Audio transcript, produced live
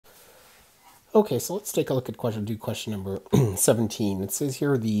Okay, so let's take a look at question number 17. It says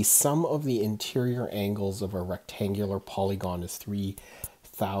here the sum of the interior angles of a rectangular polygon is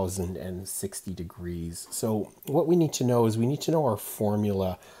 3,060 degrees. So what we need to know is we need to know our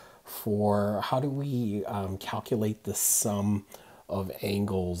formula for how do we calculate the sum of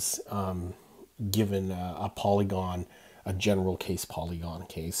angles given a polygon, a general case polygon.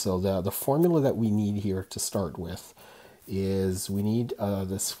 Okay, so the formula that we need here to start with is we need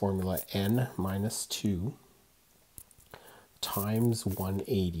this formula n minus 2 times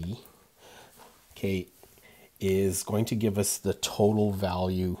 180, okay, is going to give us the total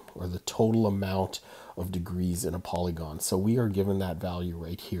value or the total amount of degrees in a polygon. So we are given that value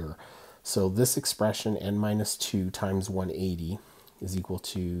right here. So this expression n minus 2 times 180 is equal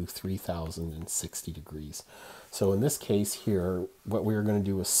to 3,060 degrees. So in this case here, what we're going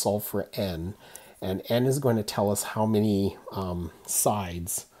to do is solve for n, and n is going to tell us how many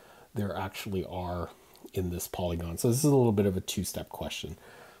sides there actually are in this polygon. So this is a little bit of a two-step question.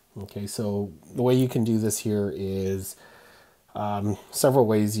 Okay, so the way you can do this here is several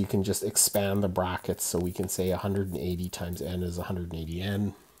ways. You can just expand the brackets. So we can say 180 times n is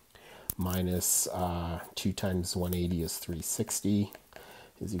 180n, minus 2 times 180 is 360,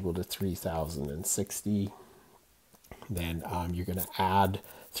 is equal to 3,060. Then you're going to add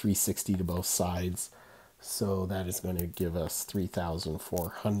 360 to both sides. So that is going to give us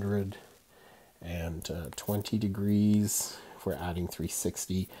 3,420 degrees if we're adding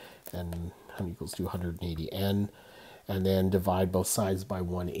 360, and 100 equals to 180n. And then divide both sides by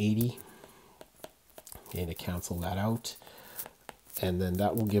 180, okay, to cancel that out. And then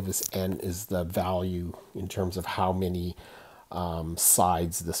that will give us n is the value in terms of how many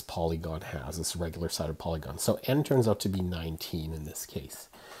sides this polygon has, this regular sided polygon. So n turns out to be 19 in this case.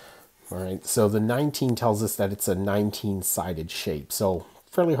 All right, so the 19 tells us that it's a 19-sided shape. So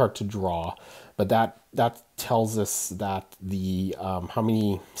fairly hard to draw, but that tells us that the how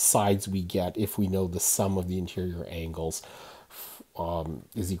many sides we get if we know the sum of the interior angles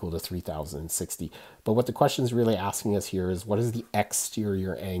is equal to 3,060. But what the question is really asking us here is what is the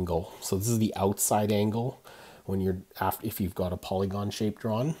exterior angle? So this is the outside angle when if you've got a polygon shape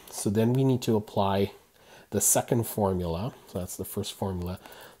drawn. So then we need to apply the second formula. So that's the first formula.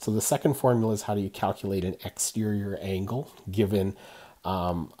 So the second formula is how do you calculate an exterior angle given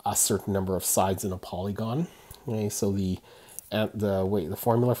a certain number of sides in a polygon. Okay, so the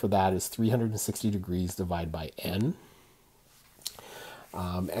formula for that is 360 degrees divided by n.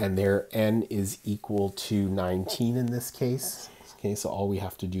 And there n is equal to 19 in this case. Okay, so all we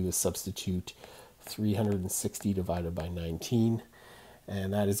have to do is substitute 360 divided by 19,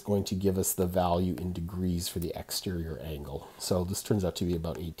 and that is going to give us the value in degrees for the exterior angle. So this turns out to be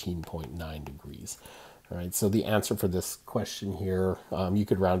about 18.9 degrees. All right, so the answer for this question here, you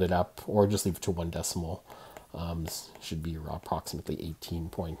could round it up or just leave it to one decimal. Should be approximately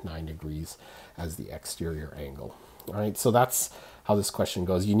 18.9 degrees as the exterior angle. All right, so that's how this question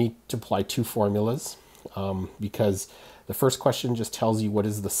goes. You need to apply two formulas because the first question just tells you what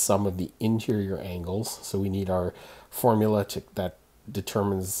is the sum of the interior angles. So we need our formula that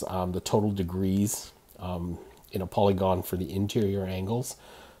determines the total degrees in a polygon for the interior angles.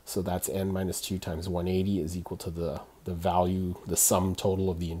 So that's n minus 2 times 180 is equal to the value, the sum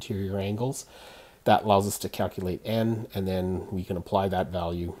total of the interior angles. That allows us to calculate n, and then we can apply that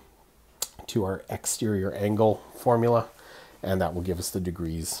value to our exterior angle formula, and that will give us the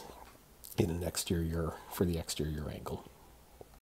degrees in an exterior for the exterior angle.